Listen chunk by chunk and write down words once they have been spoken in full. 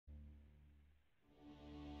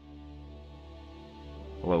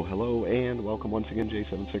Hello, hello, and welcome once again,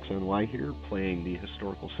 J76NY here, playing the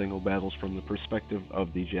historical single battles from the perspective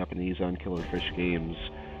of the Japanese on Killerfish Games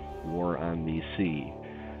War on the Sea.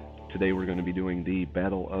 Today we're going to be doing the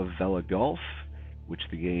Battle of Vella Gulf, which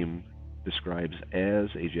the game describes as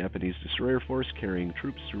a Japanese destroyer force carrying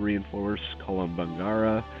troops to reinforce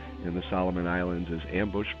Kolombangara and the Solomon Islands is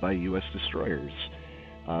ambushed by U.S. destroyers.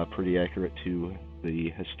 Pretty accurate to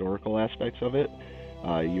the historical aspects of it.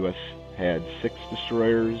 U.S. had 6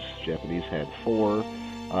 destroyers, Japanese had 4.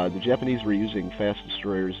 The Japanese were using fast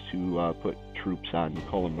destroyers to put troops on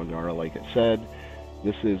Kolombangara, like it said.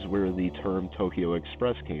 This is where the term Tokyo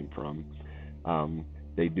Express came from.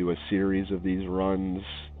 They do a series of these runs,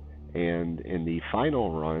 and in the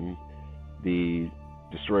final run, the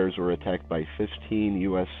destroyers were attacked by 15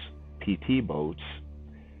 U.S. PT boats,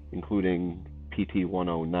 including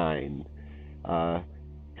PT-109.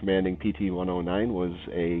 Commanding PT-109 was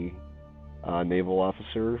a naval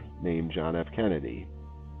officer named John F. Kennedy.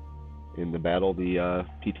 In the battle, the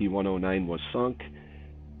PT-109 was sunk.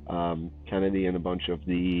 Kennedy and a bunch of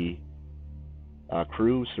the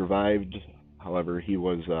crew survived. However, he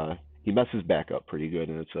messes back up pretty good,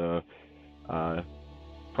 and it's a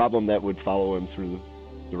problem that would follow him through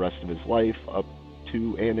the rest of his life, up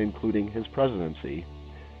to and including his presidency.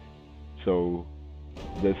 So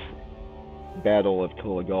this Battle of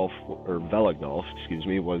Vella Gulf,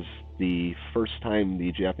 was the first time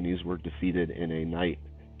the Japanese were defeated in a night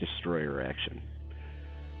destroyer action.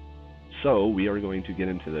 So we are going to get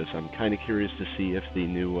into this. I'm kind of curious to see if the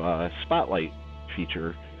new spotlight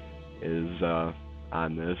feature is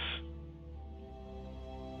on this.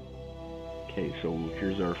 Okay, so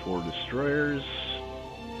here's our 4 destroyers.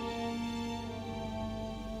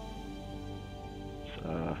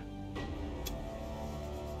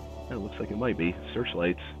 It looks like it might be.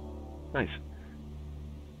 Searchlights. Nice.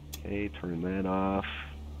 Okay, turn that off.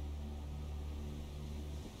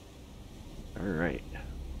 Alright.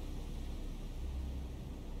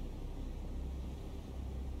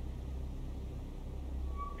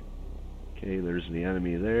 Okay, there's the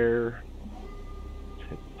enemy there. Let's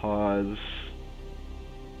hit pause.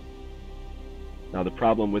 Now the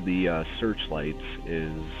problem with the searchlights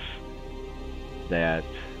is that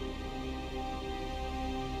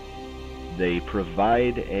they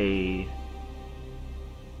provide a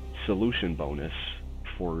solution bonus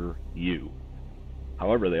for you.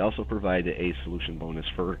 However, they also provide a solution bonus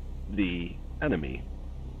for the enemy.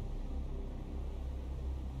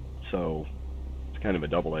 So it's kind of a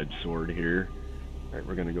double-edged sword here. Alright,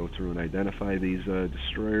 we're going to go through and identify these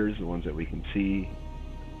destroyers, the ones that we can see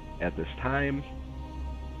at this time.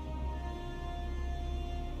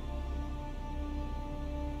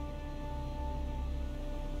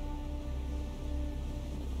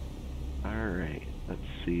 Alright, let's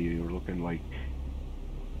see, we're looking like,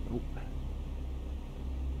 oh,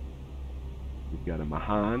 we've got a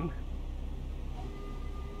Mahan.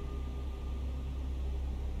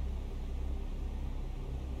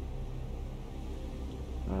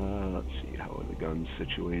 Let's see, how are the guns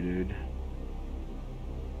situated?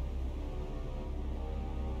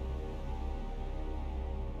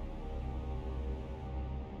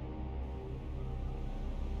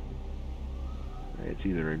 It's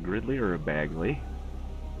either a Gridley or a Bagley.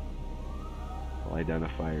 I'll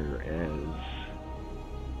identify her as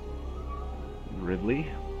Gridley.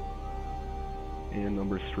 And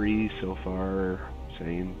number 3 so far,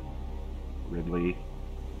 same. Ridley.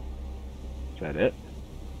 Is that it?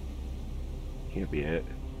 Can't be it.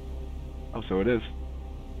 Oh, so it is.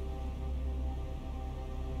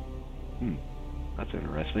 That's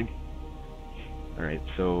interesting. Alright,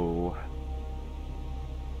 so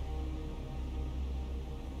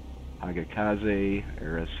Hagakaze,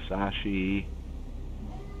 Arasashi.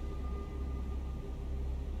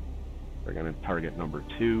 We're going to target number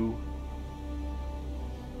 2.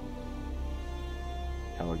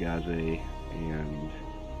 Kawagaze and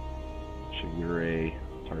Shigure,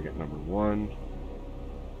 target number 1.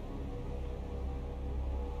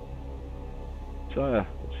 So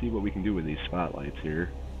let's see what we can do with these spotlights here.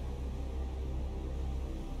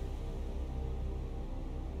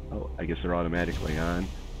 Oh, I guess they're automatically on.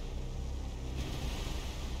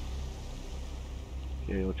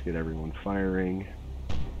 Okay, let's get everyone firing.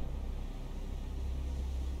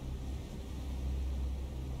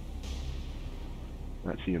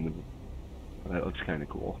 Not seeing the... That looks kind of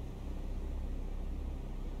cool.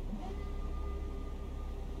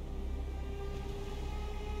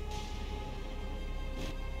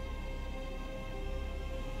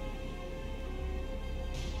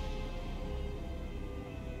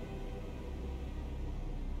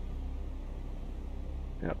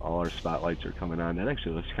 Yep, all our spotlights are coming on. That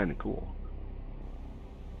actually looks kind of cool.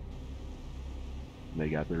 They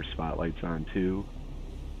got their spotlights on too.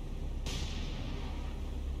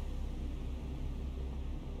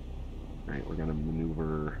 Alright, we're going to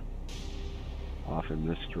maneuver off in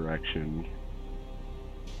this direction.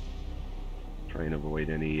 Try and avoid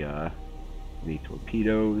any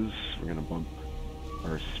torpedoes. We're going to bump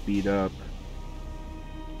our speed up.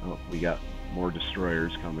 Oh, we got more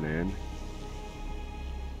destroyers coming in.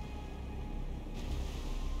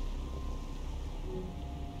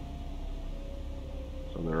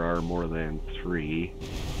 So there are more than 3. Let's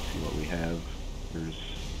see what we have.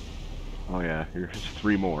 Oh yeah, here's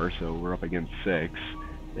 3 more, so we're up against 6.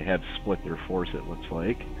 They have split their force, it looks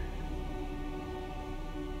like.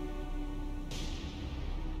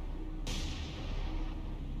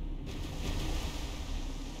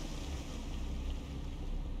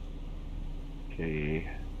 Okay.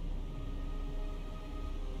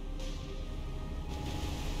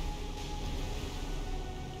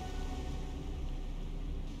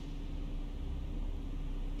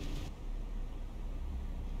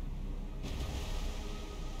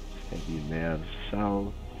 Heavy nav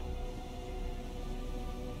south.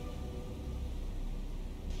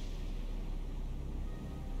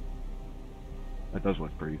 That does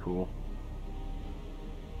look pretty cool.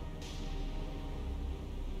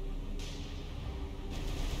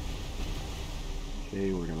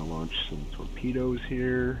 Okay, we're gonna launch some torpedoes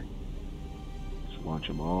here. Let's launch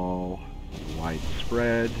them all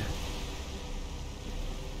widespread.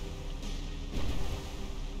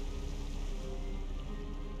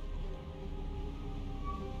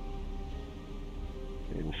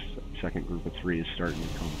 Okay, the second group of 3 is starting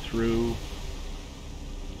to come through.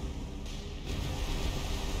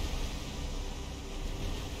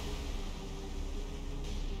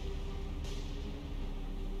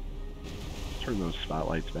 Turn those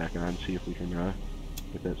spotlights back on, see if we can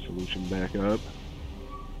get that solution back up.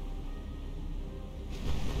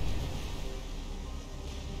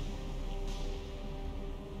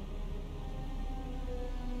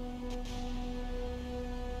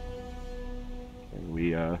 And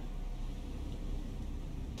we now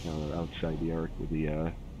they're outside the arc with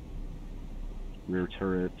the rear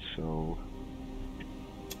turrets, so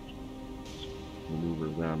let's maneuver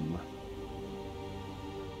them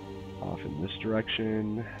off in this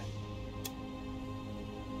direction.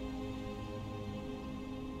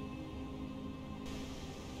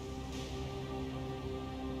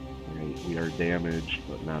 Alright, we are damaged,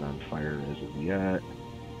 but not on fire as of yet.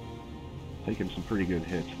 Taking some pretty good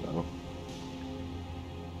hits, though.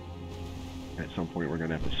 At some point, we're going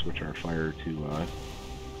to have to switch our fire to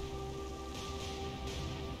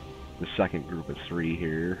the second group of 3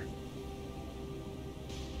 here.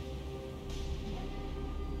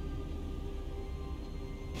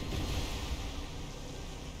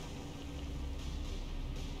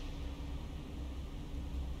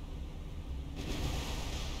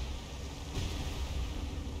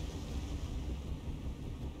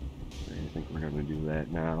 I think we're going to do that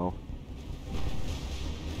now.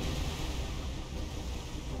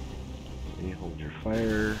 Okay, hold your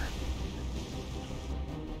fire.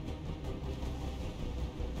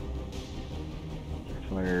 Hold your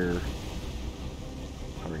fire.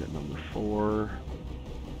 Target number 4.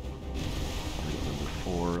 Target number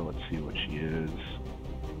 4. Let's see what she is.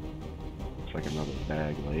 Looks like another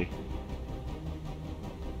Bagley.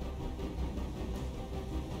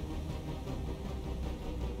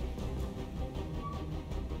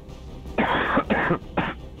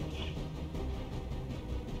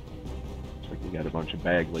 We got a bunch of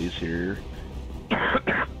Bagleys here.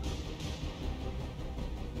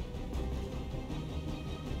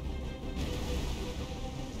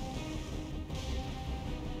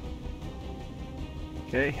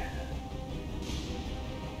 Okay.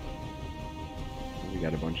 We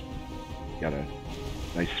got a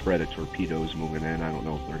nice spread of torpedoes moving in. I don't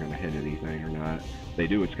know if they're going to hit anything or not. If they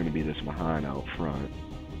do, it's going to be this Mahan out front.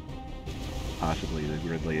 Possibly the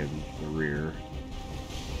Gridley in the rear.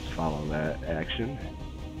 Follow that action.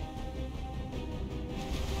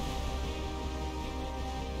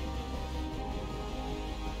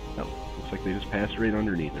 Oh, looks like they just passed right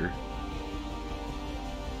underneath her.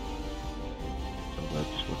 So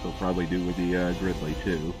that's what they'll probably do with the Gridley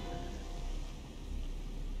too.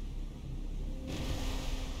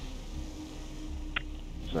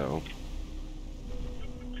 So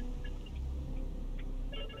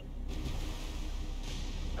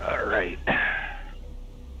all right.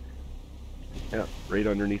 Yep, right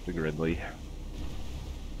underneath the Gridley.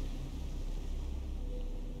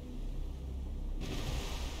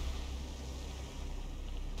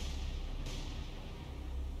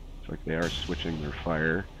 like they are switching their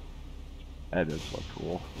fire. That does look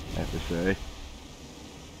cool, I have to say.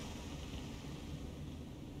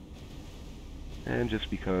 And just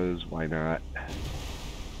because, why not?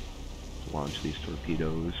 Launch these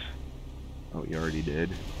torpedoes. Oh, you already did.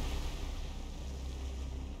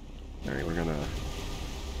 Alright, we're gonna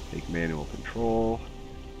take manual control.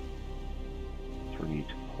 Turn you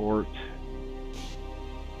to port.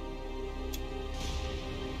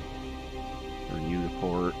 Turn you to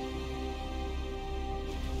port.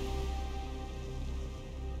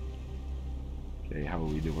 Okay, how are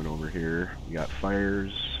we doing over here? We got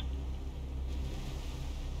fires.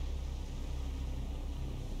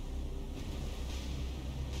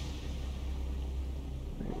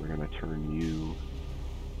 Alright, we're gonna turn you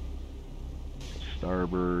to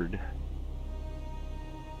starboard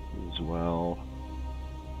as well.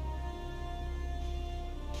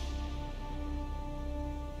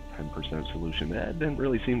 %, solution. That didn't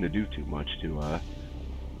really seem to do too much to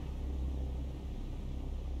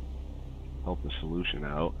help the solution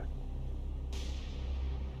out.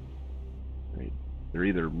 Right. They're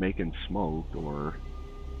either making smoke or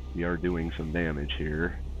we are doing some damage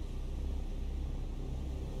here.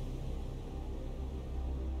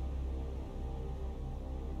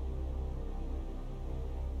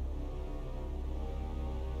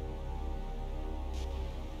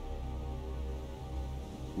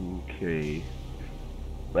 Okay,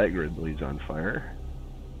 that Gridley's on fire.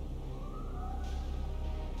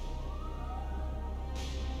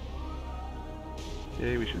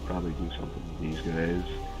 Okay, we should probably do something with these guys.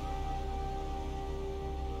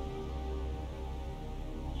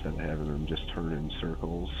 Instead of having them just turn in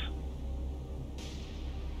circles.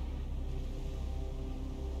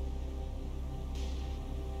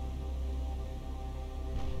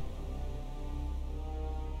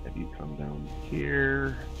 Have you come down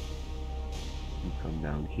here. You come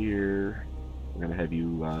down here. We're going to have you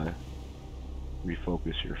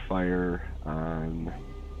refocus your fire on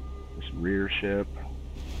this rear ship,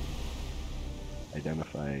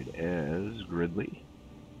 identified as Gridley.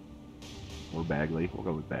 Or Bagley. We'll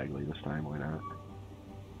go with Bagley this time, why not?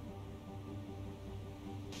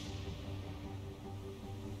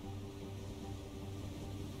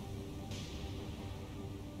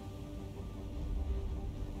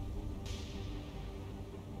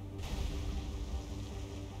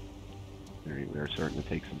 Alright, we are starting to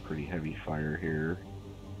take some pretty heavy fire here.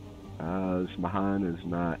 This Mahan is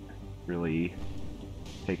not really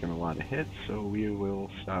taking a lot of hits, so we will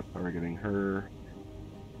stop targeting her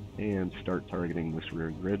and start targeting this rear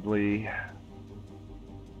Gridley.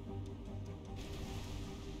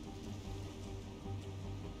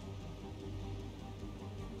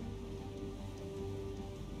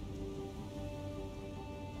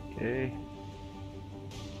 Okay.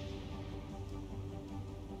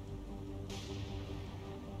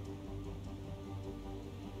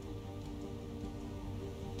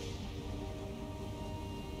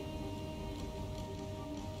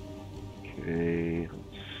 Okay,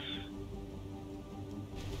 let's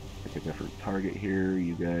pick a different target here.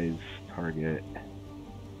 You guys target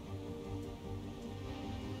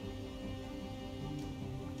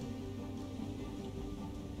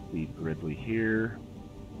lead Gridley here.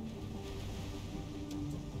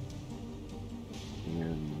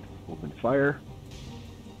 And open fire.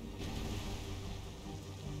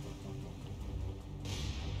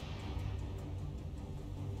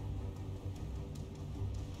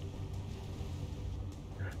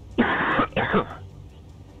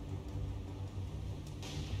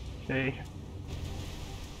 Okay.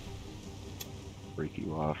 Break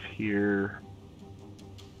you off here.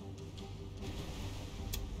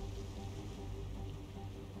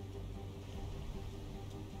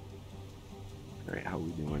 Alright, how are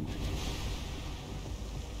we doing?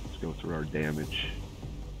 Let's go through our damage.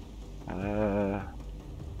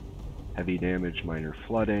 Heavy damage, minor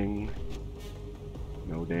flooding,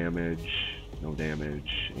 no damage,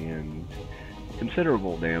 and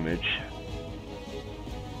considerable damage.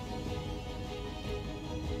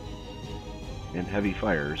 And heavy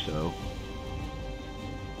fire, so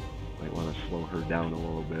might want to slow her down a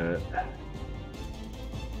little bit.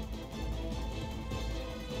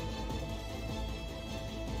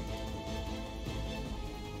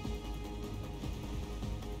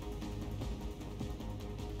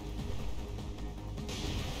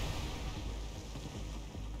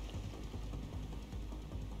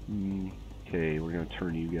 Okay, we're going to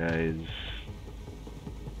turn you guys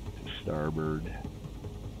to starboard.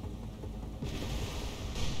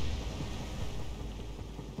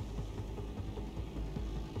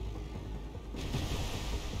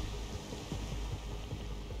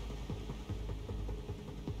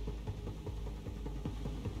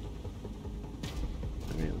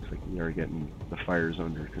 are getting the fires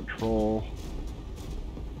under control.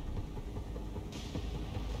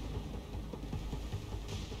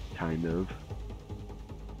 Kind of.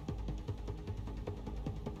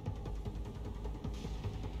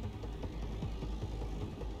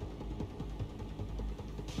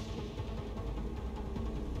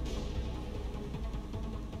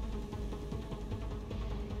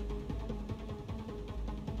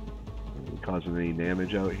 Causing any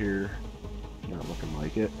damage out here? Not looking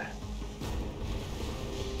like it.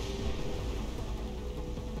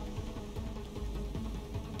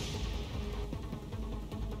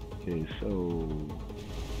 Okay, so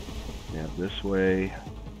now this way,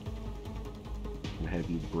 I'm gonna have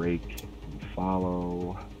you brake and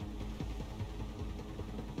follow.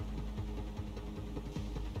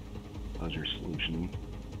 How's your solution?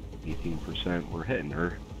 18%. We're hitting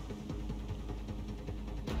her.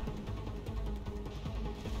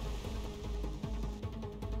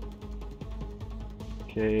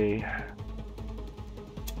 Okay.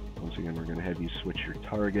 Once again, we're going to have you switch your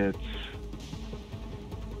targets.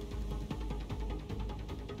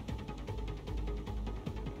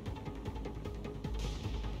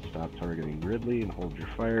 Stop targeting Ridley and hold your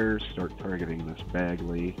fire. Start targeting this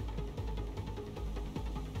Bagley.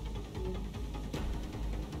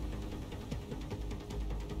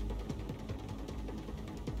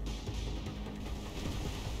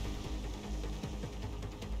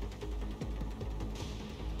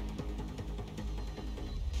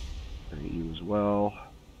 You as well.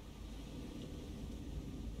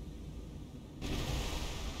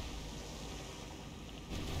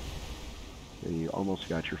 Okay, you almost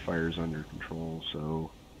got your fires under control,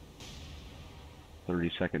 so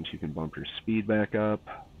 30 seconds you can bump your speed back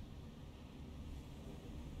up.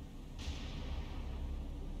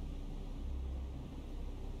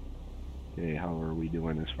 Okay, how are we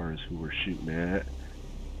doing as far as who we're shooting at?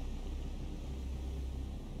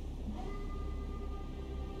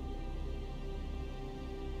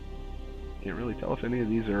 Can't really tell if any of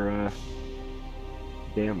these are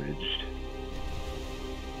damaged.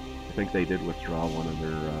 I think they did withdraw one of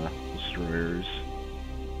their destroyers.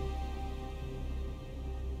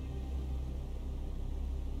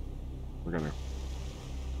 We're gonna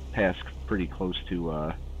pass pretty close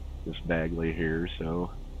to this Bagley here, so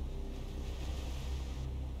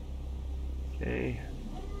okay.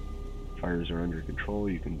 Fires are under control.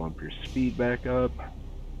 You can bump your speed back up.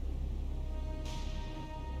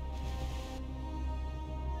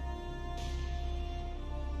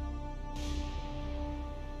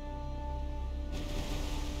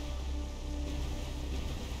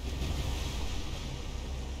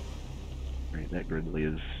 That Gridley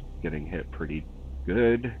is getting hit pretty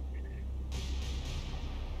good.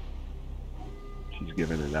 She's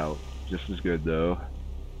giving it out just as good though.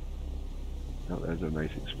 Oh, that's a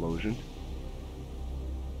nice explosion.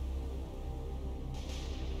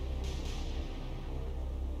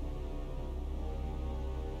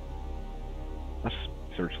 Us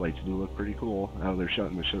searchlights do look pretty cool. Now they're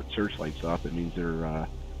shutting the searchlights off. It means they're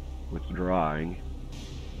withdrawing.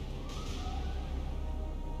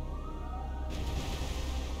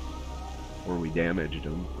 Or we damaged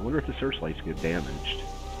them. I wonder if the searchlights get damaged.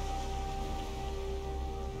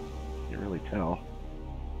 Can't really tell.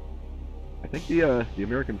 I think the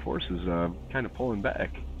American force is kind of pulling back.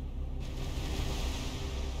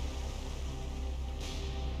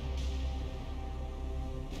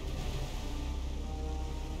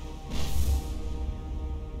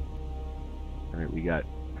 All right, we got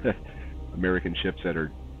American ships that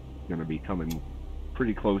are going to be coming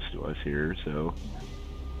pretty close to us here, so.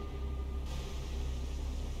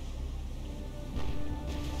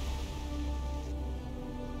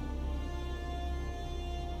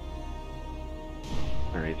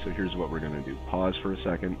 Alright, so here's what we're going to do. Pause for a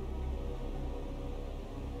second.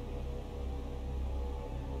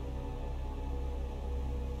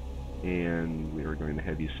 And we are going to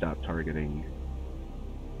have you stop targeting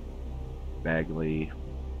Bagley.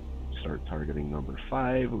 Start targeting number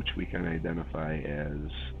 5, which we can identify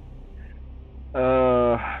as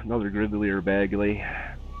another Gridley or Bagley.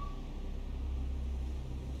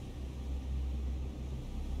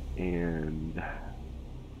 And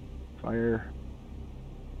fire.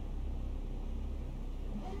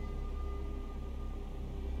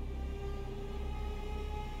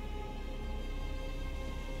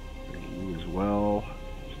 You as well.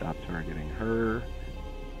 Stop targeting her.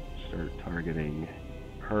 Start targeting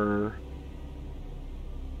her.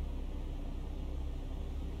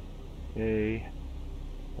 Okay.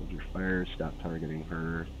 Hold your fire. Stop targeting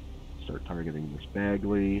her. Start targeting this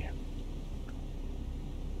Bagley.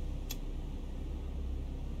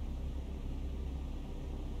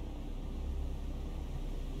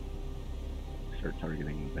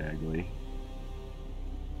 Bagley.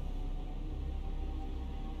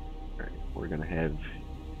 Alright, we're gonna have,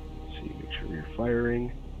 see, make sure you're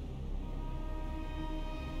firing.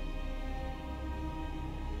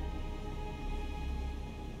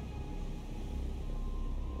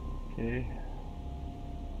 Okay.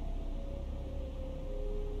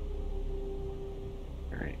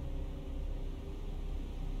 Alright.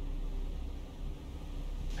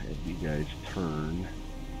 Have you guys turn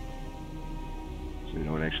so we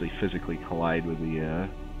don't actually physically collide with the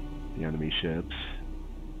enemy ships.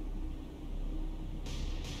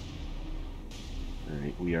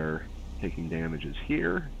 Alright, we are taking damages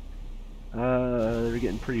here. They're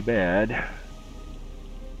getting pretty bad.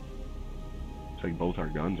 Looks like both our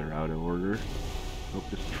guns are out of order. Hope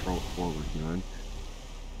this forward gun.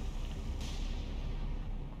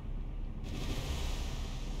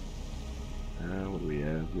 What do we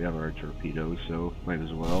have? We have our torpedoes, so might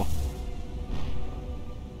as well.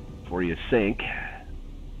 Before you sink.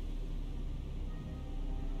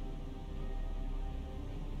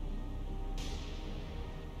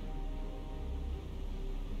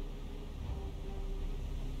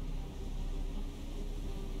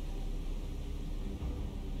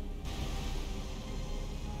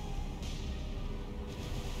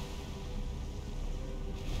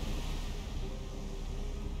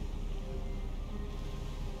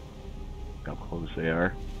 How close they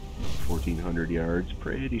are. 1,400 yards.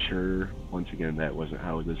 Pretty sure, once again, that wasn't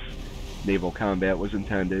how this naval combat was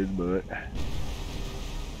intended, but...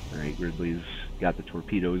 Alright, Ridley's got the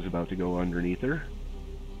torpedoes about to go underneath her.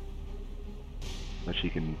 But she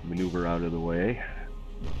can maneuver out of the way.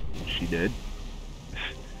 Which she did.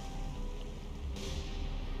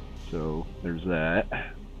 So, there's that.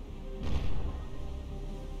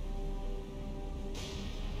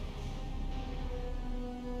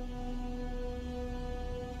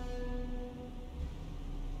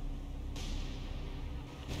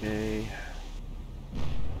 Okay.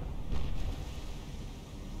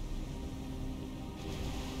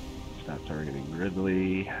 Stop targeting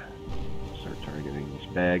Ridley. Start targeting this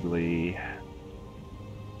Bagley.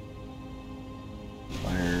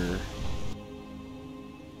 Fire.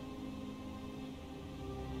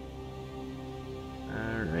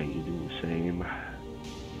 Alright, you do the same.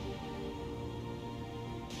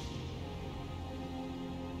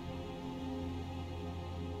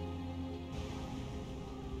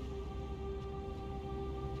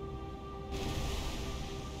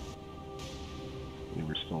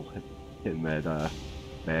 We're still hitting that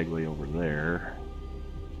Bagley over there.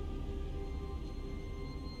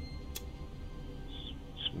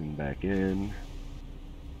 Swing back in.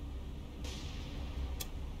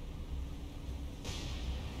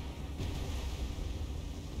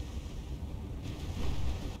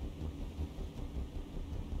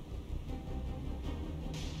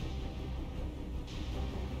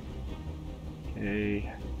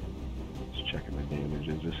 Okay. Just checking the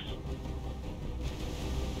damages. This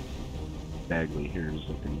Bagley here is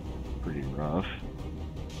looking pretty rough.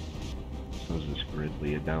 So is this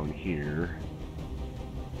Ridley down here.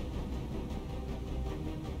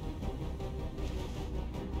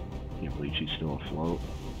 Can't believe she's still afloat.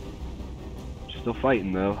 Still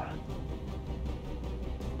fighting though.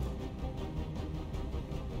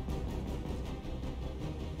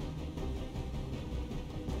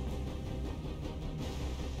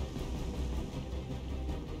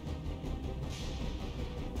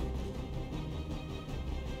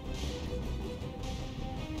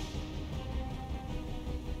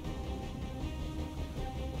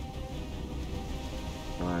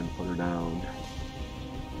 Fine, put her down.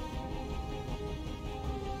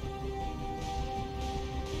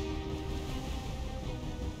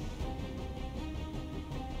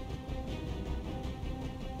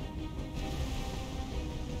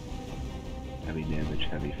 Heavy damage,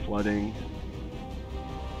 heavy flooding.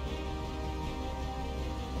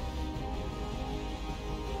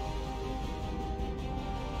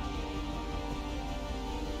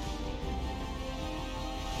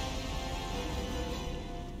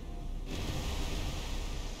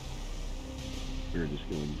 We're just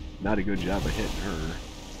doing not a good job of hitting her.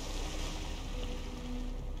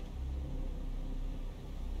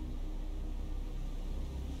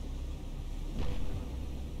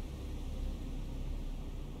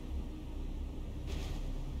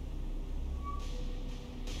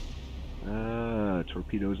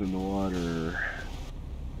 Torpedoes in the water.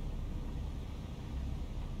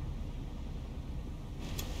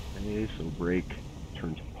 Okay, so brake,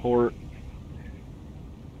 turn to port.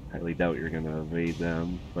 Highly doubt you're going to evade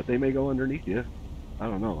them, but they may go underneath you. I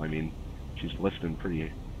don't know. I mean, she's listing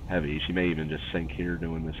pretty heavy. She may even just sink here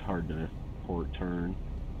doing this hard to port turn.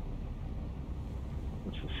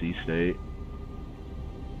 sea state.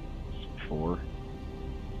 4.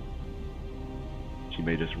 She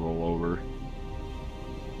may just roll over,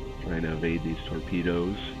 trying to evade these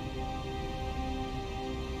torpedoes.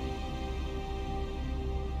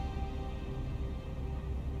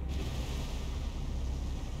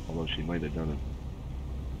 Although she might have done it.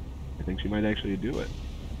 I think she might actually do it.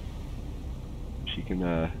 She can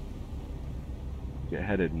get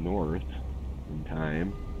headed north in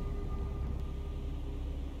time.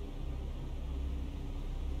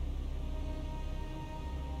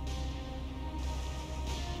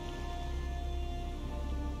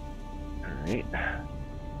 Alright.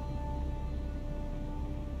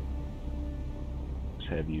 Just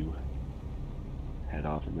have you head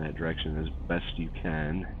off in that direction as best you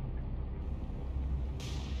can.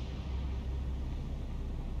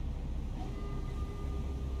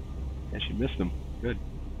 Yeah, she missed him. Good.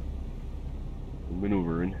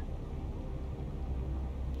 Maneuvering.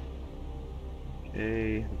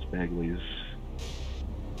 Okay, this Bagley's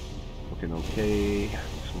looking okay.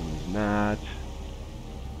 This one is not.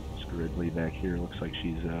 This Gridley back here looks like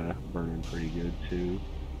she's burning pretty good too.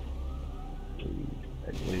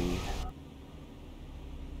 Bagley.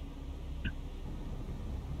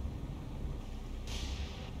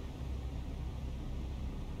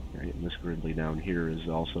 Alright, and this Gridley down here is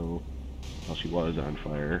also, well, she was on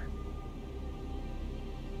fire.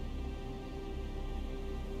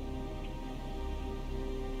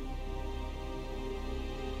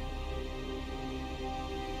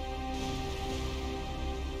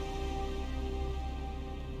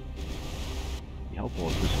 Be helpful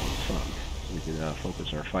if this one sunk, so we could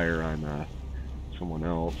focus our fire on someone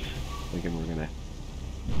else. Thinking we're gonna.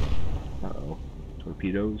 Uh-oh.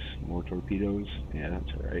 Torpedoes? More torpedoes? Yeah,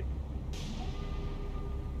 that's alright.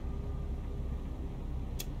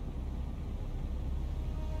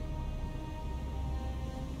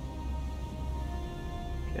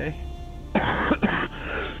 Okay.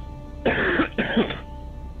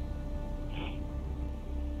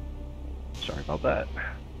 Sorry about that.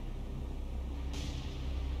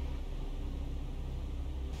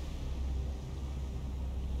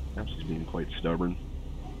 Now she's being quite stubborn.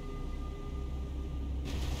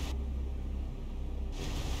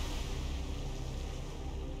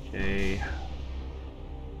 Okay.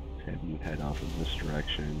 Let's have you head off in this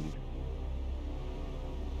direction.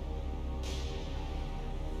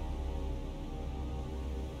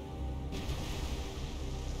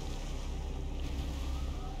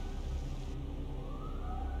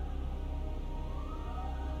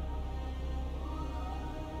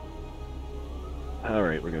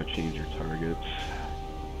 Alright, we're going to change your targets.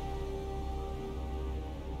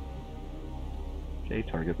 Okay,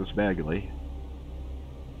 target this Bagley.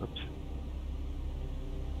 Oops.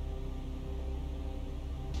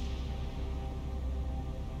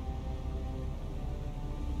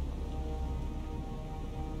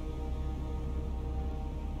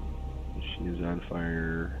 She is on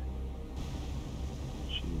fire.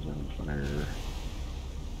 She is on fire.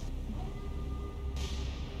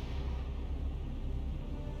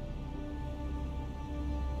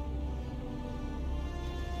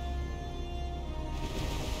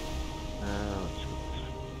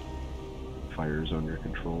 Fire's under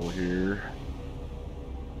control here.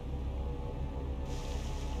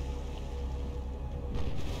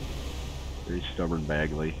 Very stubborn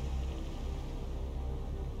Bagley.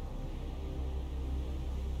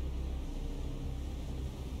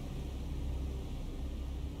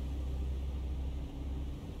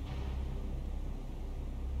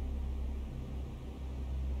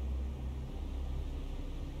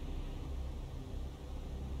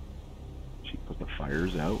 She put the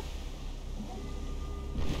fires out.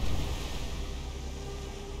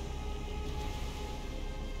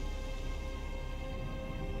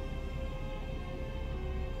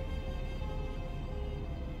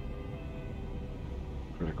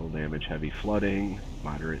 Critical damage, heavy flooding.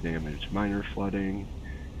 Moderate damage, minor flooding.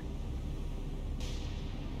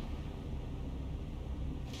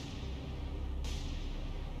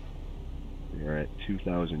 We are at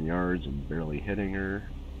 2,000 yards and barely hitting her.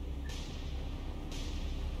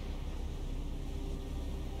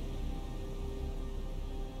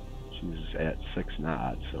 She's at 6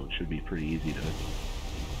 knots, so it should be pretty easy to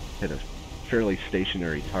hit a fairly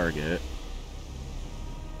stationary target.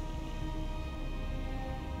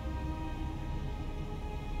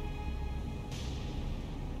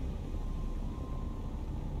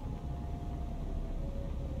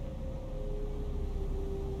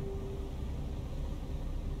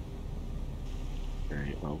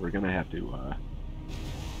 Alright, well, we're gonna have to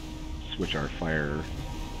switch our fire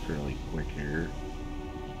fairly quick here.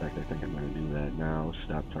 fact, I think I'm going to do that now.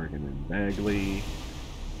 Stop targeting Bagley.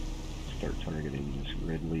 Start targeting this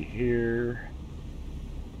Ridley here.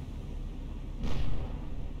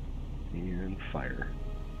 And fire.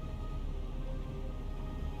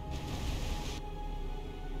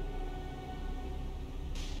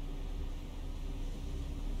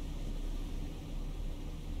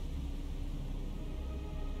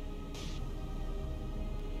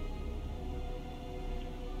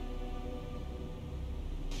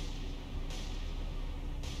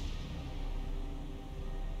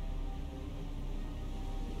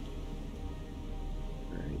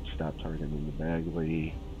 Stop targeting the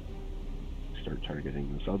Bagley. Start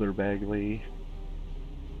targeting this other Bagley.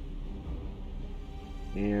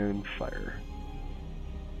 And fire.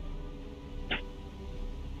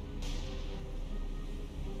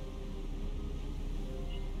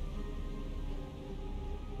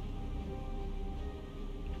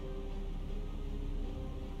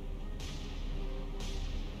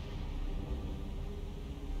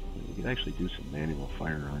 We could actually do some manual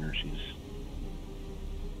fire on her. She's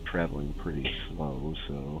traveling pretty slow,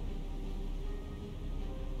 so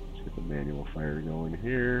let's get the manual fire going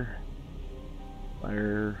here.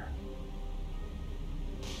 Fire.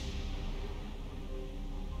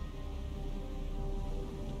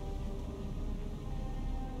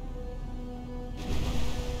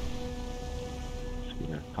 Let's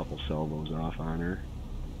get a couple salvos off on her.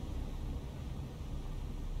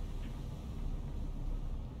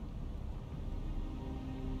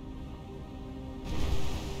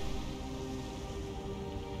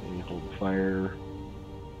 Hold fire.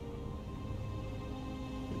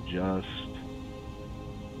 Adjust.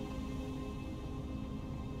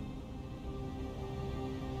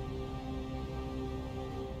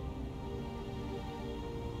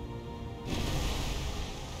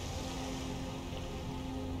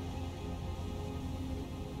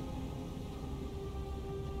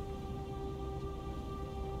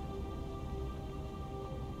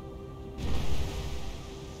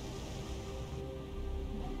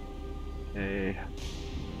 Okay,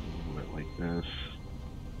 do it like this.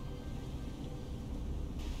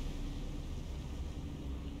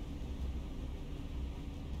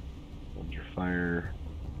 Hold your fire.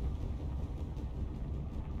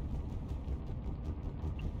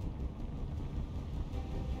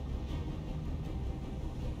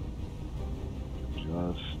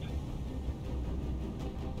 Adjust.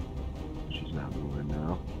 She's not moving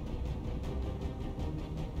now.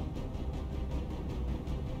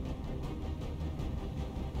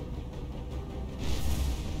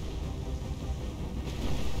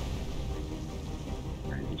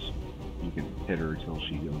 You can hit her until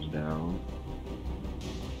she goes down.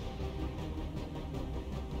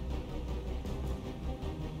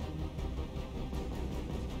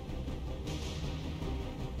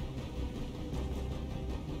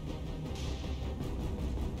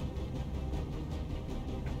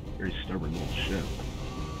 Very stubborn little ship.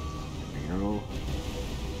 There we go.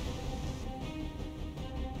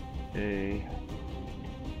 Okay.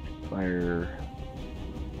 Fire.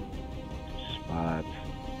 Spot.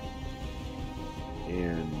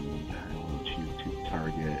 And I want you to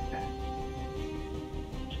target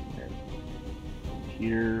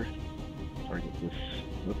here. Target this.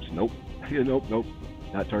 Oops, nope. Nope, nope.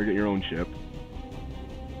 Not target your own ship.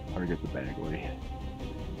 Target the Bagley.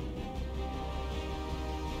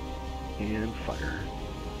 And fire.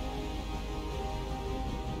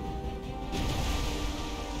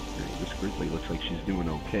 Right, this Grizzly looks like she's doing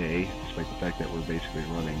okay, despite the fact that we're basically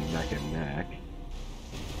running neck and neck.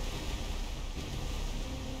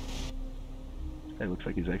 It looks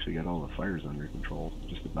like he's actually got all the fires under control,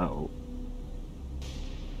 just about.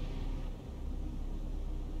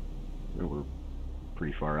 We're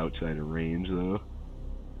pretty far outside of range, though.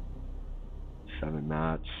 7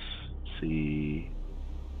 knots. See,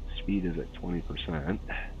 speed is at 20%.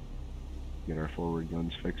 Get our forward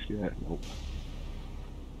guns fixed yet? Nope.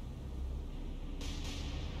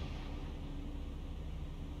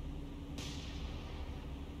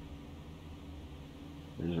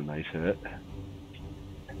 There's a nice hit.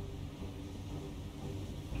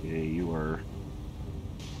 Okay, you are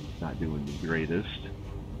not doing the greatest.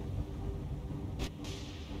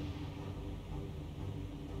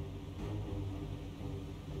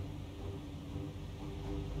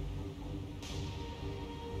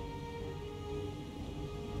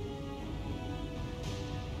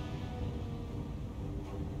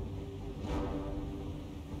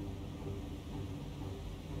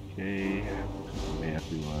 Okay, we have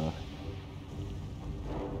to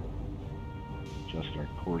adjust our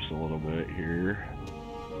course a little bit here.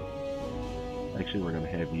 Actually, we're going to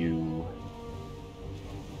have you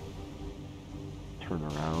turn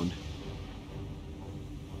around.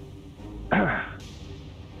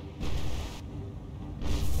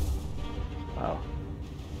 Wow.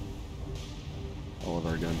 All of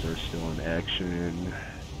our guns are still in action.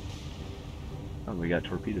 Oh, we got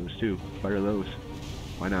torpedoes too. Fire those.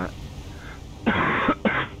 Why not?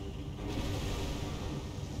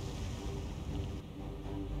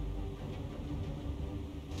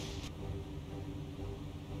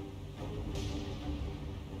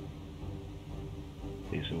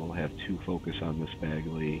 Okay, so we'll have 2 focus on this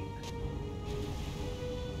Bagley.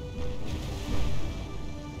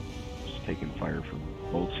 Just taking fire from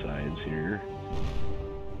both sides here.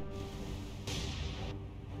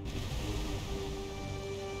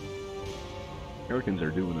 Americans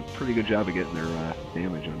are doing a pretty good job of getting their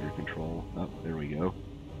damage under control. Oh, there we go.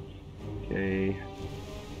 Okay,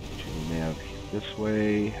 put your nav this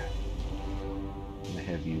way. I'm gonna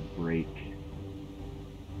have you break.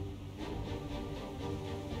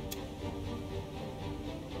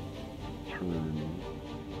 Turn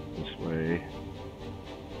this way.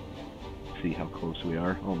 See how close we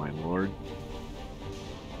are. Oh my lord.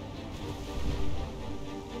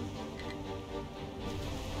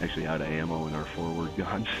 Actually out of ammo in our forward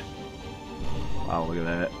guns. Wow, look at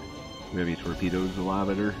that. Maybe torpedoes a lot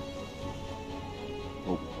better.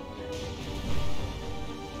 Oh.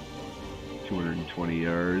 220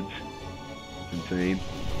 yards. It's insane.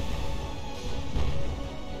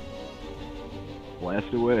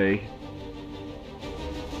 Blast away.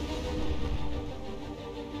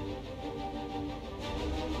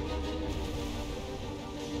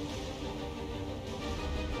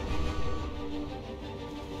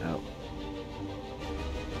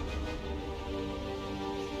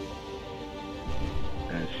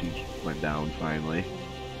 She went down finally.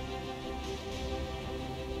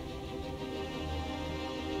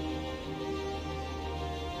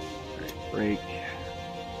 Alright, break.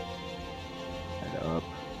 Head up.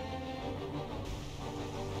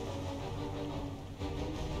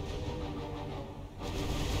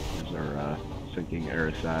 There's our sinking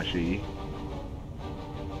Arisashi.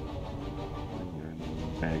 And then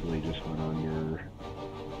Bagley just went on your...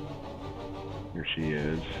 Here she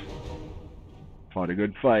is. Fought a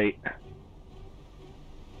good fight.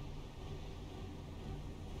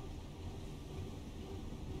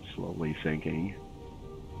 Slowly sinking.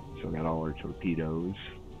 Still got all our torpedoes.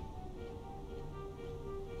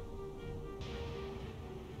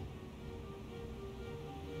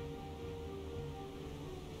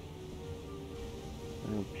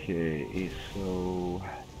 Okay, so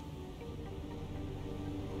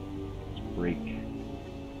let's break.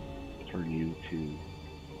 Turn you to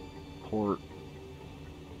port.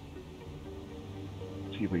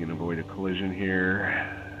 See if we can avoid a collision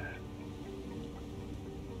here.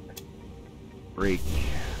 Brake.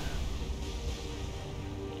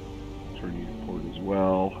 Turn you to port as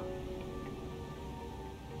well.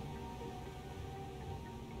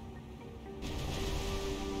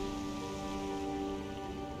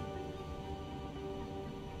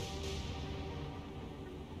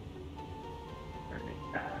 Alright.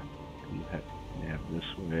 Move that nav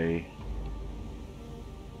this way.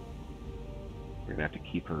 We're gonna have to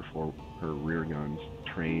keep her rear guns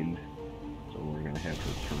trained, so we're gonna have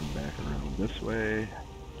her turn back around this way.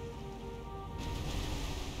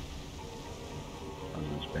 How's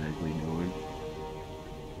this Bagley doing?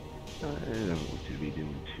 It doesn't look to be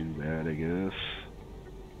doing too bad, I guess.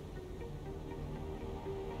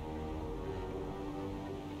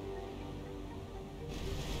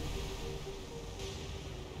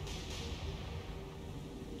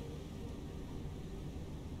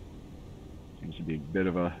 Seems to be a bit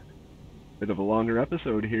of a longer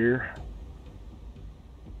episode here.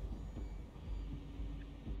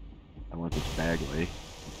 I want this Bagley.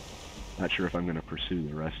 Not sure if I'm going to pursue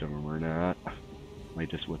the rest of them or not. Might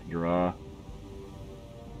just withdraw.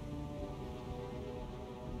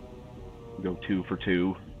 Go 2 for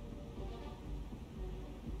 2.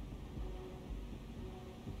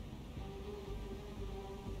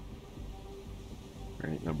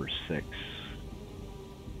 Alright, number 6.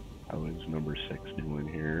 How is number 6 doing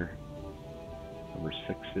here? Number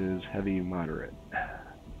 6 is heavy moderate.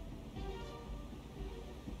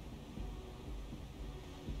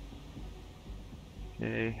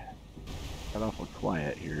 Okay, got awful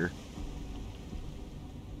quiet here.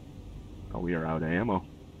 Oh, we are out of ammo.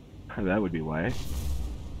 That would be why.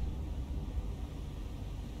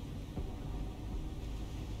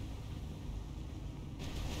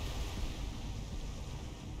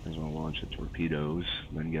 I just want to launch the torpedoes,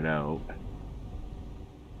 then get out.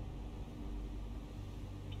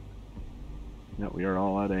 No, we are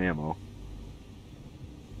all out of ammo.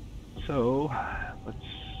 So, Let's...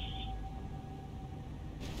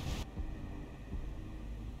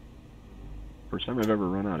 First time I've ever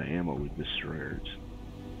run out of ammo with destroyers.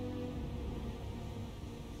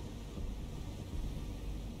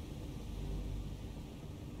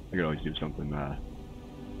 I could always do something,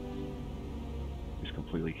 just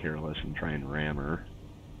completely careless and try and ram her.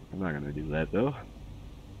 I'm not gonna do that though.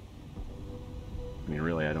 I mean,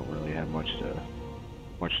 really, I don't really have much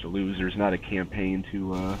to lose. There's not a campaign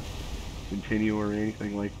to continue or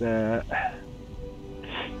anything like that.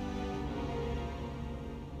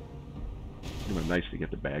 It would be nice to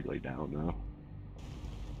get the Bagley down though.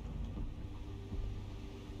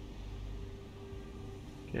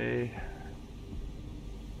 Okay.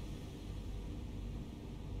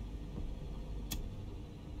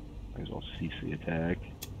 Might as well cease the attack.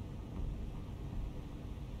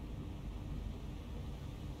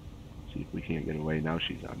 See if we can't get away. Now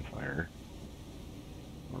she's on fire.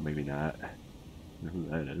 Or maybe not. I don't know who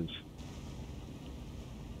that is.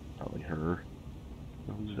 Probably her.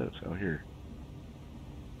 Oh, who's this out here?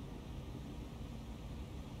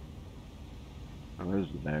 Oh,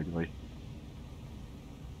 there's the Bagley.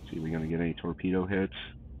 See, we gonna get any torpedo hits?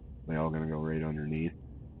 They all gonna go right underneath.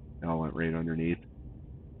 They all went right underneath.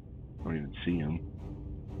 Don't even see them.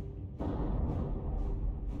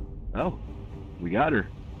 Oh, we got her.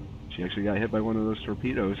 She actually got hit by one of those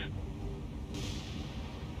torpedoes.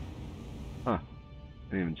 Huh. I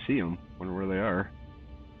didn't even see them. Wonder where they are.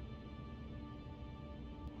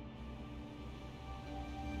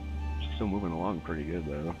 She's still moving along pretty good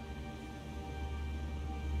though.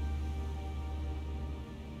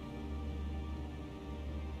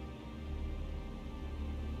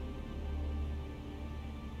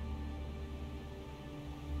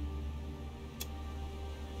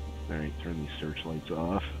 Alright, turn these searchlights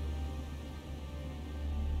off.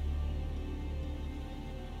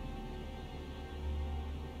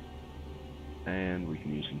 And we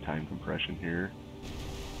can use some time compression here.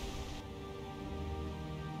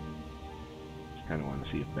 Just kind of want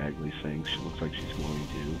to see if Bagley sinks. She looks like she's going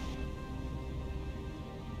to.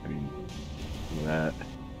 I mean, look at that.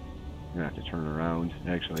 I'm gonna have to turn around,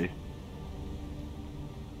 actually.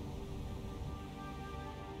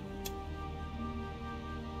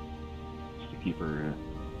 Just to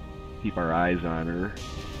keep our eyes on her.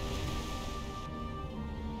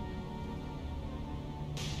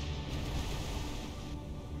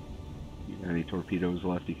 Any torpedoes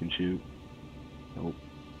left you can shoot? Nope.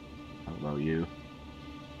 How about you?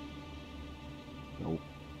 Nope.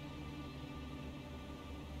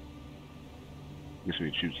 Guess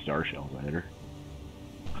we could shoot star shells at her.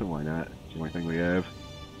 Why not? It's the only thing we have.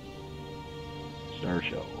 Star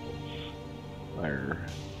shells. Fire.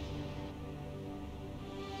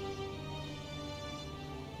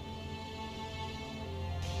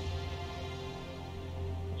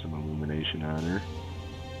 Some illumination on her.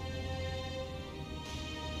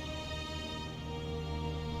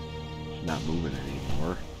 Not moving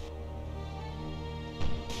anymore.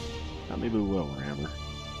 Now maybe we will ram her.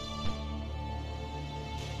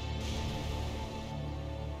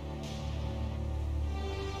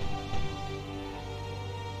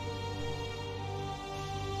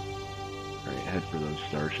 Alright, head for those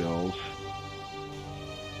star shells.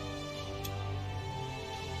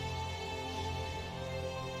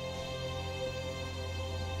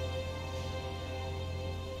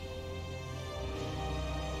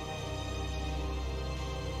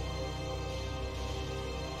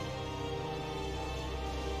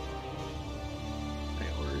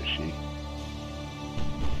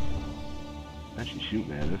 She's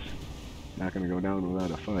shooting at us. Not gonna go down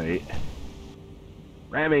without a fight.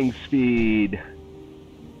 Ramming speed!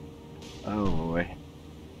 Oh boy.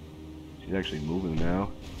 She's actually moving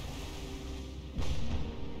now.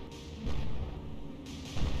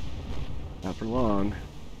 Not for long.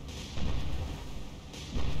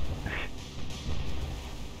 I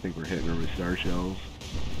think we're hitting her with star shells.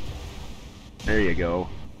 There you go.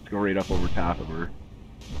 Let's go right up over top of her.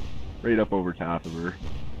 Right up over top of her.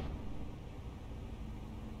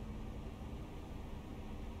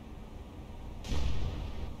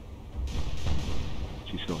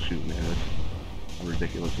 She's still shooting at us. How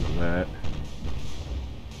ridiculous is that?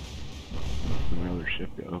 Where'd my other ship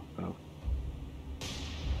go? Oh.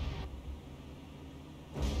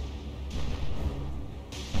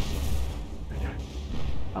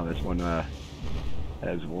 Oh, this one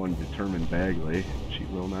has one determined Bagley. She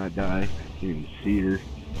will not die. Can't even see her.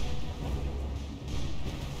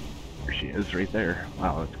 There she is, right there.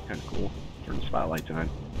 Wow, that's kind of cool. Turn the spotlights on.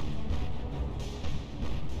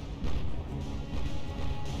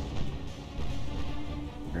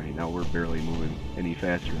 Alright, now we're barely moving any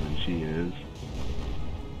faster than she is.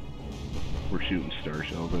 We're shooting star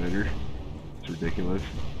shells at her. It's ridiculous.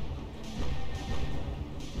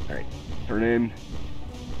 Alright, turn in.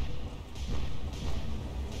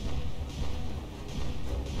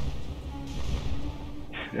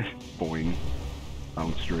 Boing.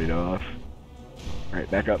 Bounce straight off. Alright,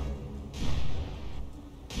 back up.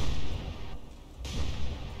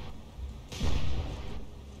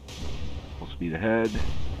 Full speed ahead.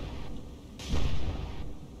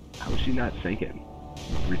 How is she not sinking?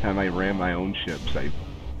 Every time I ram my own ships, I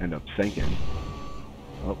end up sinking.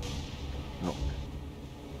 Oh. Oh.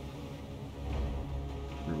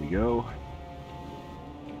 There we go.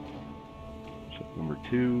 Ship number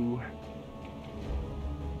 2.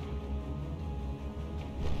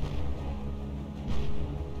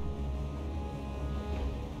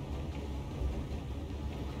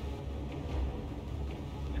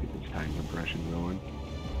 Time compression going.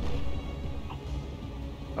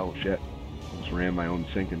 Oh shit. Almost ran my own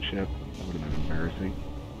sinking ship. That would have been embarrassing.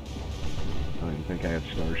 I didn't think I had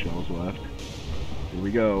star shells left. Here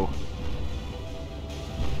we go.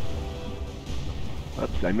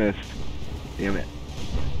 Oops, I missed. Damn it.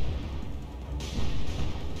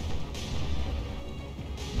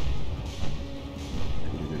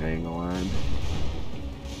 Get an angle on.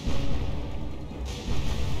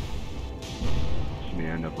 May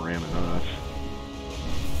end up ramming us.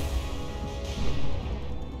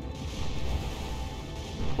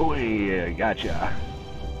 Oh yeah, gotcha.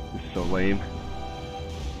 This is so lame.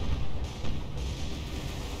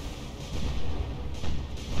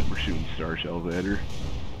 We're shooting star shells at her.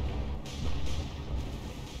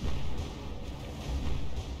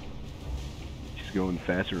 She's going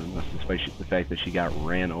faster than us, despite the fact that she got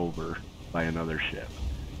ran over by another ship.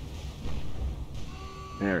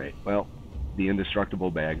 Alright, well, the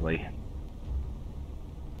indestructible Bagley.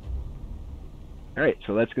 Alright,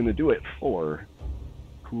 so that's going to do it for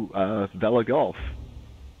Vella Gulf.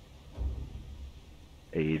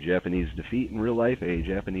 A Japanese defeat in real life, a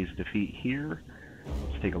Japanese defeat here.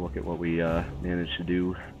 Let's take a look at what we managed to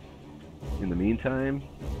do in the meantime.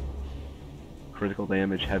 Critical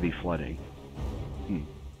damage, heavy flooding.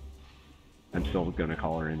 I'm still going to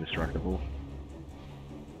call her indestructible.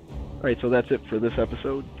 Alright, so that's it for this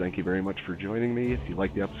episode. Thank you very much for joining me. If you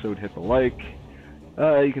liked the episode, hit the like.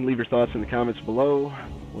 You can leave your thoughts in the comments below.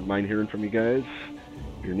 Wouldn't mind hearing from you guys.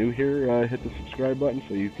 If you're new here, hit the subscribe button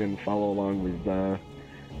so you can follow along with the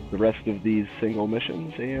rest of these single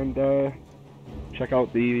missions. And check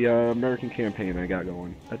out the American campaign I got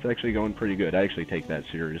going. That's actually going pretty good. I actually take that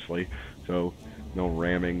seriously. So, no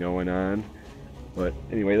ramming going on. But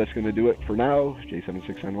anyway, that's going to do it for now.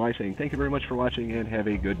 J76NY saying thank you very much for watching and have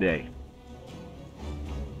a good day.